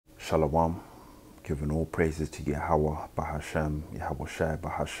Shalom, giving all praises to Yahweh Bahashem, Yahweh Shai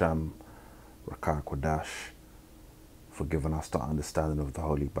Bahashem, Rakah Kodash, for giving us the understanding of the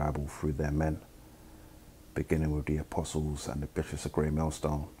Holy Bible through their men, beginning with the apostles and the bishops of Great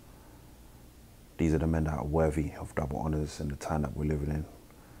Millstone. These are the men that are worthy of double honors in the time that we're living in,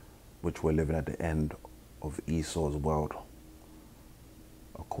 which we're living at the end of Esau's world,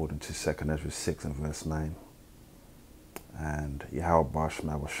 according to 2 Ezra 6 and verse 9. And Yahweh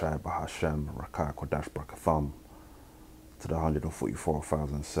Bashma Shai Bahashem Rakah Kodash Brakatham to the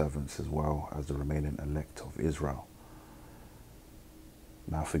 144,000 servants, as well as the remaining elect of Israel.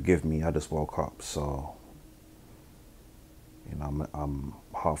 Now forgive me, I just woke up, so I'm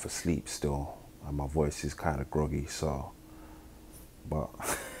half asleep still, and my voice is kind of groggy, so but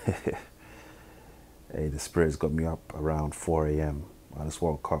hey, the Spirit's got me up around 4 a.m. I just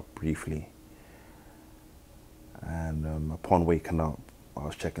woke up briefly. And upon waking up, I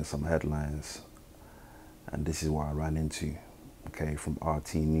was checking some headlines, and this is what I ran into, okay, from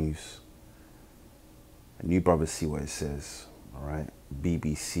RT News. And you brothers see what it says, all right?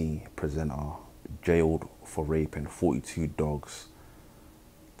 BBC presenter jailed for raping 42 dogs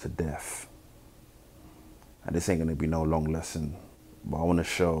to death. And this ain't gonna be no long lesson, but I wanna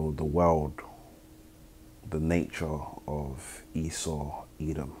show the world the nature of Esau,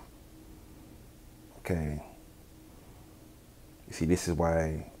 Edom, okay? You see, this is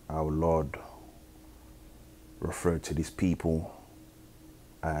why our Lord referred to these people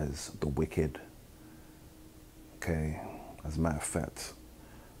as the wicked. Okay, as a matter of fact,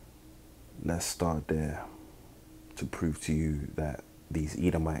 let's start there to prove to you that these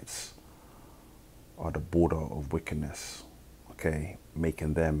Edomites are the border of wickedness, okay,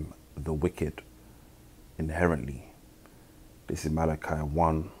 making them the wicked inherently. This is Malachi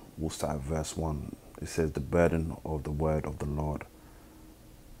 1, we'll start at verse 1. It says, the burden of the word of the Lord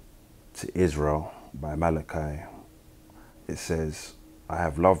to Israel by Malachi. It says, I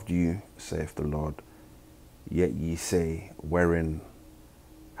have loved you, saith the Lord, yet ye say, wherein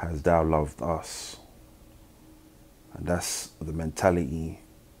hast thou loved us? And that's the mentality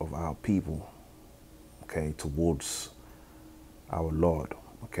of our people, okay, towards our Lord,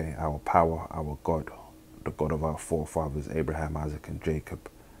 okay, our power, our God, the God of our forefathers, Abraham, Isaac, and Jacob.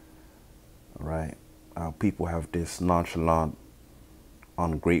 All right. Our people have this nonchalant,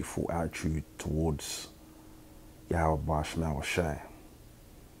 ungrateful attitude towards Yahweh Bashma Shai.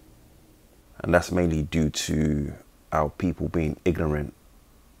 And that's mainly due to our people being ignorant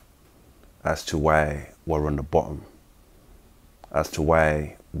as to why we're on the bottom, as to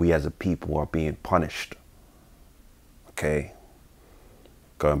why we as a people are being punished. Okay?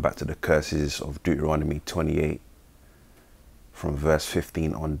 Going back to the curses of Deuteronomy 28 from verse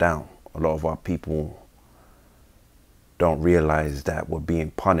 15 on down. A lot of our people don't realize that we're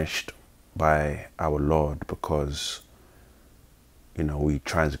being punished by our Lord because, we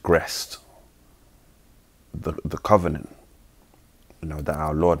transgressed the covenant, that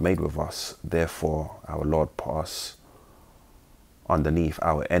our Lord made with us. Therefore, our Lord put us underneath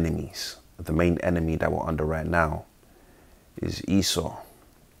our enemies. The main enemy that we're under right now is Esau.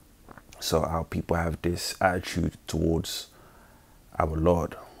 So our people have this attitude towards our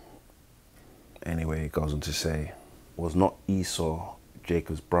Lord. Anyway, it goes on to say, was not Esau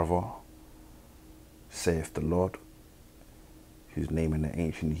Jacob's brother, saith the Lord, whose name in the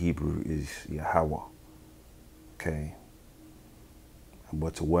ancient Hebrew is Yahweh, okay? And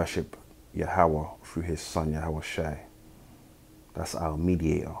we're to worship Yahweh through his son Yahweh Shai. That's our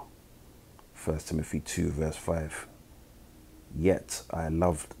mediator. 1 Timothy 2 verse 5. Yet I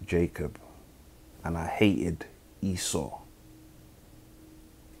loved Jacob, and I hated Esau.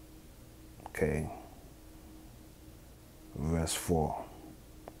 Okay. Verse 4.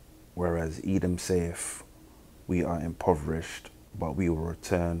 Whereas Edom saith, we are impoverished, but we will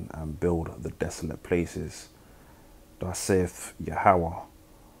return and build the desolate places. Thus saith Yahweh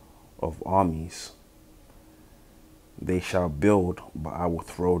of armies, they shall build, but I will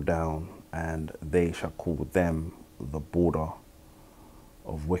throw down, and they shall call them the border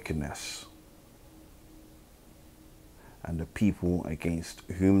of wickedness. And the people against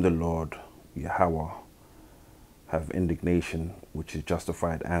whom the Lord Yahweh have indignation, which is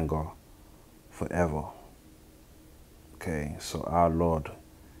justified anger forever. Okay, so our Lord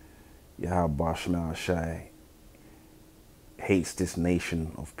Yahweh Bashma Shai hates this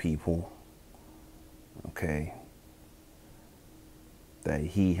nation of people, okay, that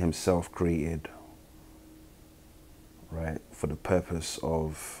he himself created, right, for the purpose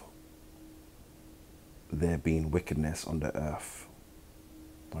of there being wickedness on the earth.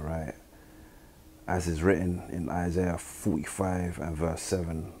 All right. As is written in Isaiah 45 and verse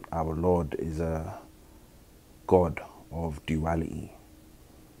 7, our Lord is a God of duality.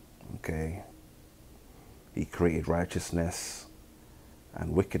 Okay? He created righteousness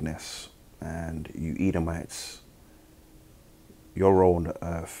and wickedness. And you Edomites, your role on the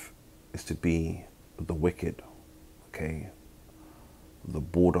earth is to be the wicked. Okay? The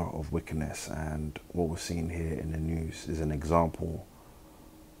border of wickedness. And what we're seeing here in the news is an example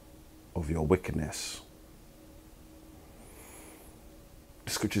of your wickedness.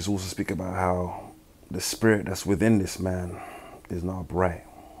 The scriptures also speak about how the spirit that's within this man is not upright,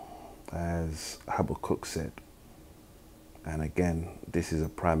 as Habakkuk said. And again, this is a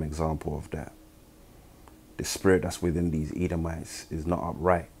prime example of that. The spirit that's within these Edomites is not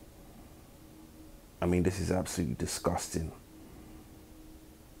upright. I mean, this is absolutely disgusting.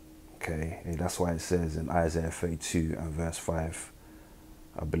 Okay, and that's why it says in Isaiah 32 and verse 5,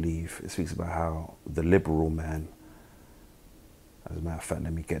 I believe, it speaks about how the liberal man, as a matter of fact,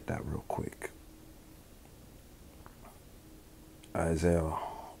 let me get that real quick. Isaiah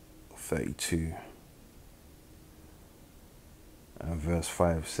 32 and verse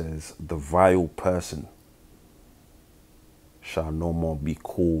 5 says, the vile person shall no more be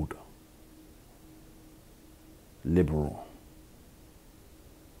called liberal,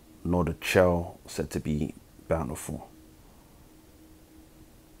 nor the child said to be bountiful.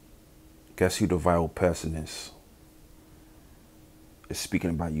 Guess who the vile person is? It's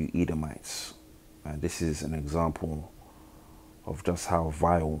speaking about you Edomites. And this is an example of just how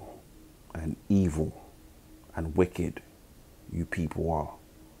vile and evil and wicked you people are.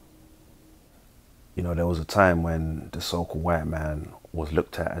 You know, there was a time when the so-called white man was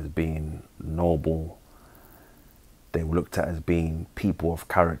looked at as being noble. They were looked at as being people of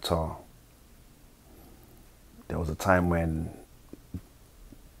character. There was a time when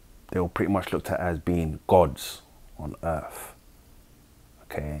they were pretty much looked at as being gods on earth.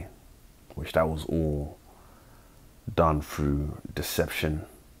 Okay, which that was all done through deception.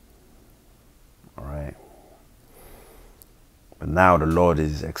 All right. But now the Lord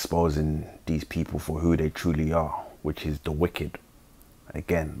is exposing these people for who they truly are, which is the wicked.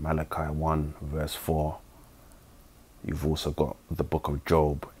 Again, Malachi 1 verse 4. You've also got the book of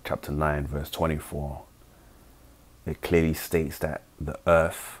Job, chapter 9, verse 24. It clearly states that the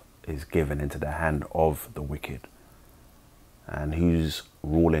earth is given into the hand of the wicked. And who's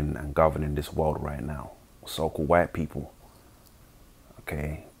ruling and governing this world right now? So-called white people.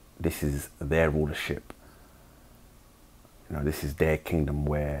 Okay, this is their rulership. You know, this is their kingdom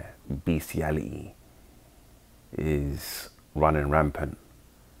where bestiality is running rampant,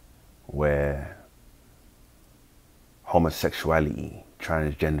 where homosexuality,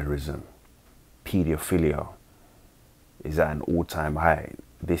 transgenderism, pedophilia is at an all-time high.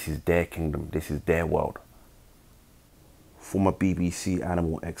 This is their kingdom. This is their world. Former BBC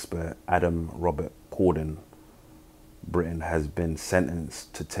animal expert Adam Britton has been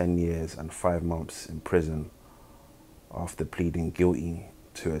sentenced to 10 years and 5 months in prison after pleading guilty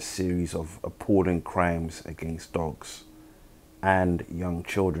to a series of appalling crimes against dogs and young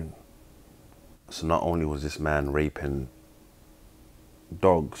children. So not only was this man raping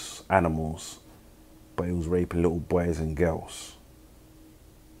dogs, animals, but he was raping little boys and girls.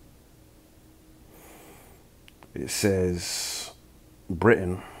 It says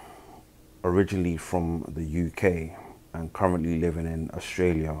Britton, originally from the UK and currently living in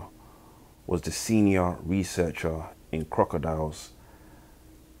Australia, was the senior researcher in crocodiles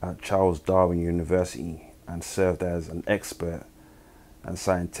at Charles Darwin University and served as an expert and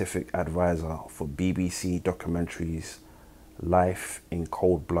scientific advisor for BBC documentaries Life in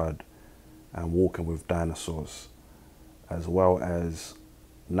Cold Blood and Walking with Dinosaurs, as well as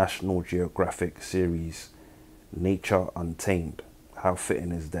National Geographic series Nature Untamed. How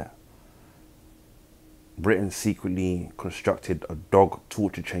fitting is that? Britton secretly constructed a dog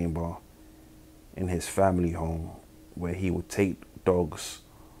torture chamber in his family home where he would take dogs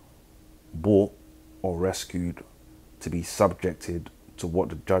bought or rescued to be subjected to what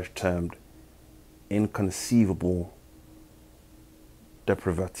the judge termed inconceivable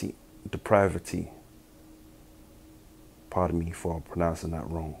depravity. Pardon me for pronouncing that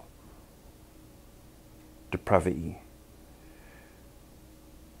wrong. Depravity.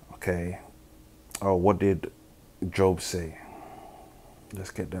 Okay. Oh, what did Job say?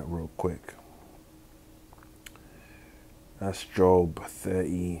 Let's get that real quick. That's Job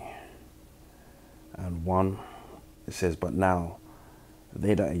 30 and 1. It says, but now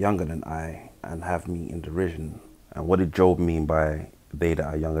they that are younger than I and have me in derision. And what did Job mean by they that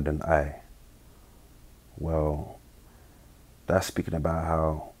are younger than I? Well, that's speaking about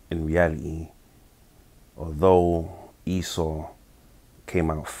how in reality although Esau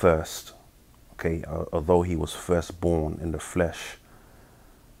came out first, okay, although he was first born in the flesh,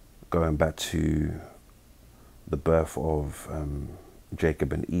 going back to the birth of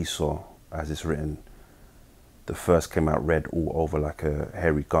Jacob and Esau, as it's written, the first came out red all over like a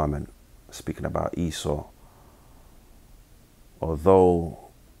hairy garment, speaking about Esau. Although,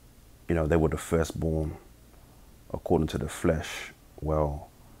 you know, they were the firstborn according to the flesh, well,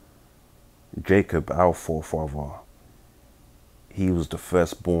 Jacob, our forefather, he was the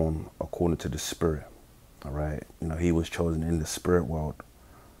firstborn according to the spirit, all right? You know, he was chosen in the spirit world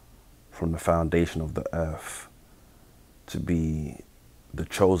from the foundation of the earth to be the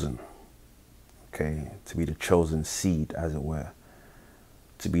chosen, okay? To be the chosen seed, as it were,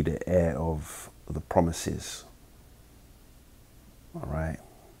 to be the heir of the promises, all right?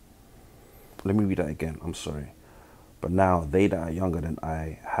 Let me read that again, I'm sorry. But now they that are younger than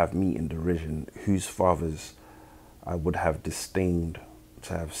I have me in derision, whose fathers I would have disdained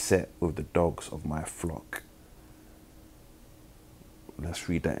to have set with the dogs of my flock. Let's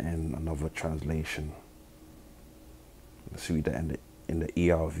read that in another translation. Let's read that in the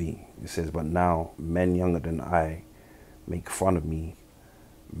ERV. It says, but now men younger than I make fun of me,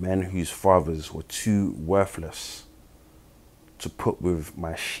 men whose fathers were too worthless to put with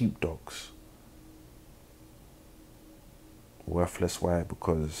my sheepdogs. Worthless, why?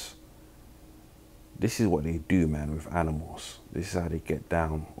 Because this is what they do, man, with animals. This is how they get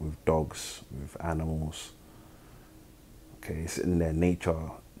down with dogs, with animals. Okay, it's in their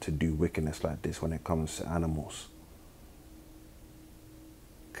nature to do wickedness like this when it comes to animals.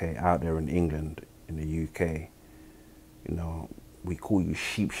 Okay, out there in England, in the UK, you know, we call you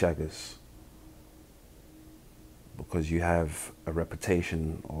sheep shaggers because you have a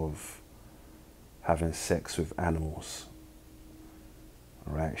reputation of having sex with animals.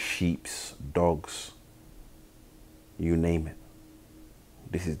 All right, sheeps, dogs, you name it.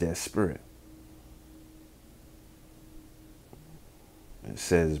 This is their spirit. It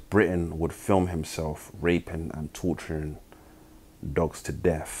says Britain would film himself raping and torturing dogs to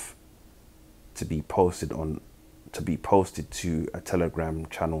death to be posted to a Telegram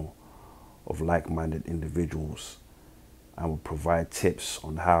channel of like-minded individuals, and would provide tips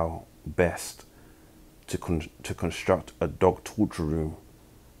on how best to construct a dog torture room,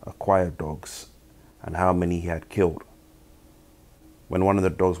 acquire dogs, and how many he had killed. When one of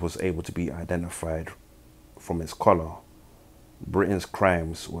the dogs was able to be identified from its collar, Britain's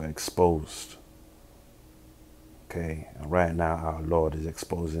crimes were exposed. Okay, and right now our Lord is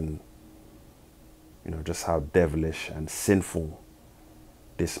exposing, you know, just how devilish and sinful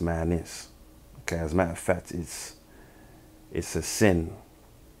this man is. Okay, as a matter of fact, it's a sin,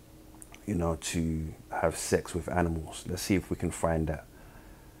 you know, to have sex with animals. Let's see if we can find that.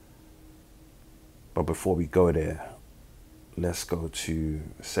 But before we go there, let's go to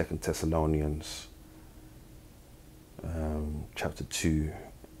 2 Thessalonians chapter 2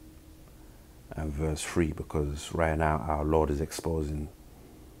 and verse 3, because right now our Lord is exposing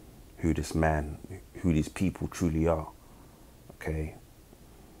who this man, who these people truly are. Okay,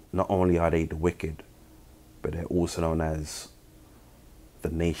 not only are they the wicked, but they're also known as the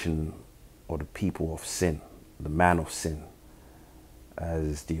nation or the people of sin, the man of sin,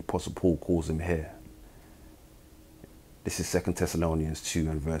 as the Apostle Paul calls him here. This is 2 Thessalonians 2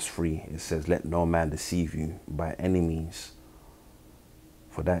 and verse 3. It says, let no man deceive you by any means,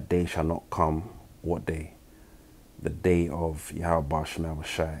 for that day shall not come. What day? The day of Yahweh Shema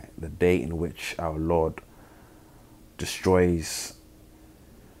Shai, the day in which our Lord destroys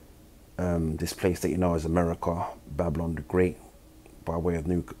this place that you know as America, Babylon the Great, by way of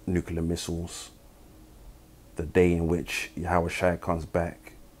nuclear missiles. The day in which Yahweh Shai comes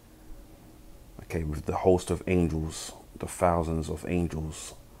back, okay, with the host of angels, the thousands of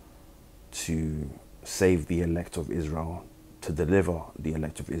angels, to save the elect of Israel, to deliver the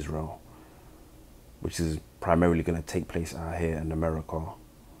elect of Israel, which is primarily going to take place out here in America.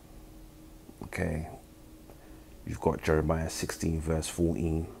 Okay, you've got Jeremiah 16 verse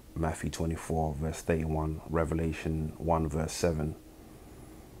 14, Matthew 24 verse 31, Revelation 1 verse 7.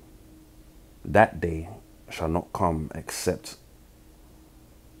 That day shall not come except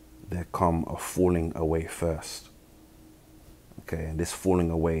there come a falling away first. Okay, and this falling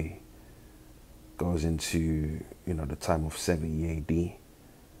away goes into, you know, the time of 70 AD,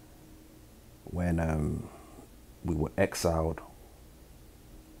 when we were exiled,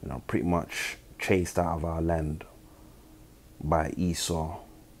 you know, pretty much chased out of our land by Esau,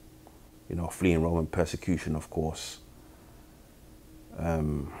 you know, fleeing Roman persecution, of course,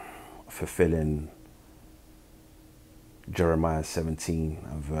 fulfilling Jeremiah 17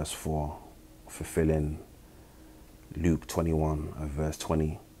 and verse 4, fulfilling Luke 21 and verse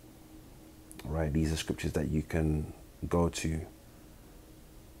 20. All right, these are scriptures that you can go to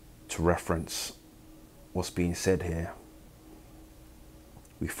reference what's being said here.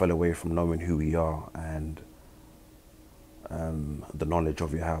 We fell away from knowing who we are and the knowledge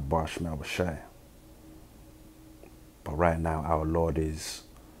of Yahweh Shema Shai. But right now, our Lord is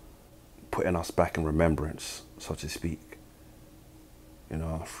putting us back in remembrance, so to speak,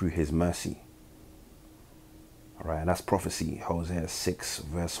 through his mercy. All right, and that's prophecy, Hosea 6,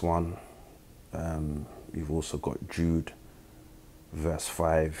 verse 1. You've also got Jude, verse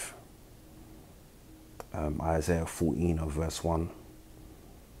 5. Isaiah 14 of verse 1.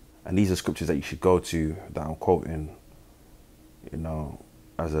 And these are scriptures that you should go to that I'm quoting,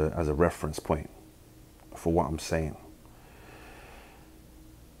 as a reference point for what I'm saying.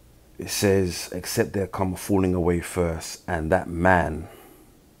 It says, except there come a falling away first, and that man,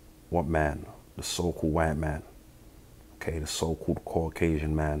 what man? The so-called white man, okay, the so-called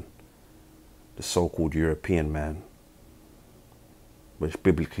Caucasian man, the so-called European man, which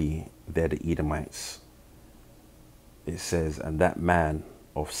biblically they're the Edomites. It says, and that man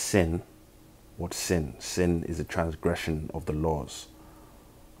of sin. What's sin? Sin is a transgression of the laws.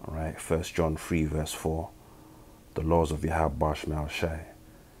 All right, 1 John 3 verse 4, the laws of Yahweh Shema Shai.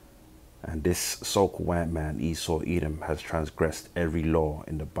 And this so-called white man, Esau, Edom, has transgressed every law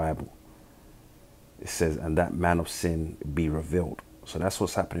in the Bible. It says, and that man of sin be revealed. So that's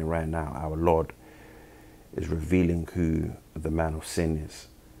what's happening right now. Our Lord is revealing who the man of sin is.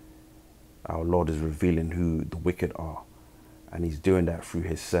 Our Lord is revealing who the wicked are. And he's doing that through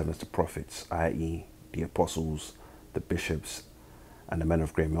his servants, the prophets, i.e. the apostles, the bishops, and the men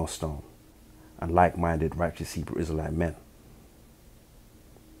of great millstone, and like-minded righteous Hebrew Israelite men.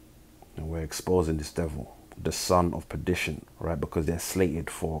 And we're exposing this devil, the son of perdition, right? Because they're slated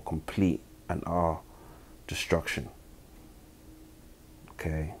for complete and utter destruction.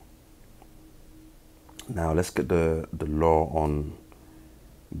 Okay. Now let's get the law on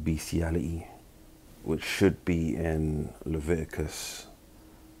bestiality, which should be in Leviticus,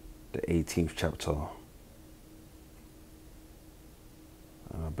 the 18th chapter.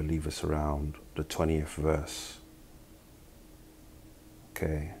 And I believe it's around the 20th verse.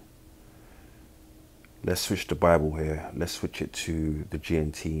 Okay. Let's switch the Bible here. Let's switch it to the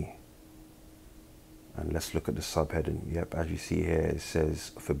GNT. And let's look at the subheading. Yep, as you see here, it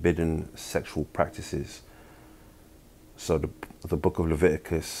says forbidden sexual practices. So the book of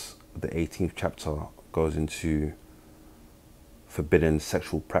Leviticus, the 18th chapter, goes into forbidden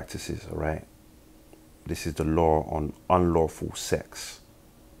sexual practices, all right? This is the law on unlawful sex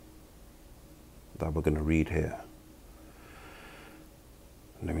that we're going to read here.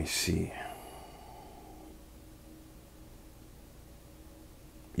 Let me see.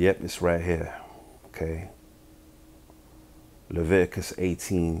 Yep, it's right here, okay? Leviticus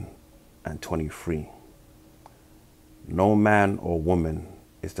 18 and 23. No man or woman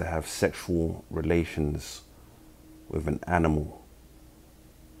is to have sexual relations with an animal.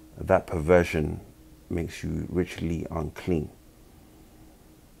 That perversion makes you ritually unclean.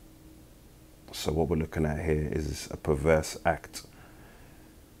 So what we're looking at here is a perverse act.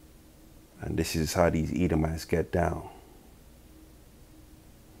 And this is how these Edomites get down.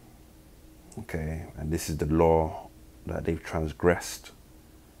 Okay, and this is the law that they've transgressed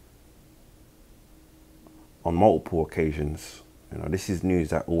on multiple occasions. This is news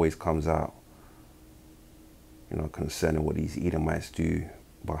that always comes out, concerning what these Edomites do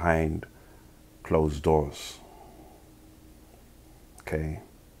behind closed doors. Okay.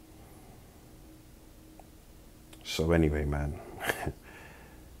 So anyway, man,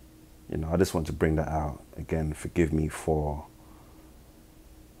 I just want to bring that out. Again, forgive me for,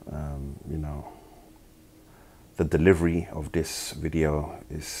 the delivery of this video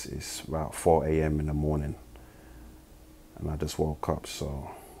is about 4 a.m. in the morning. And I just woke up,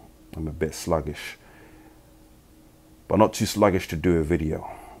 so I'm a bit sluggish. But not too sluggish to do a video.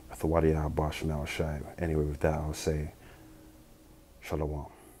 Anyway, with that, I'll say, Shalom.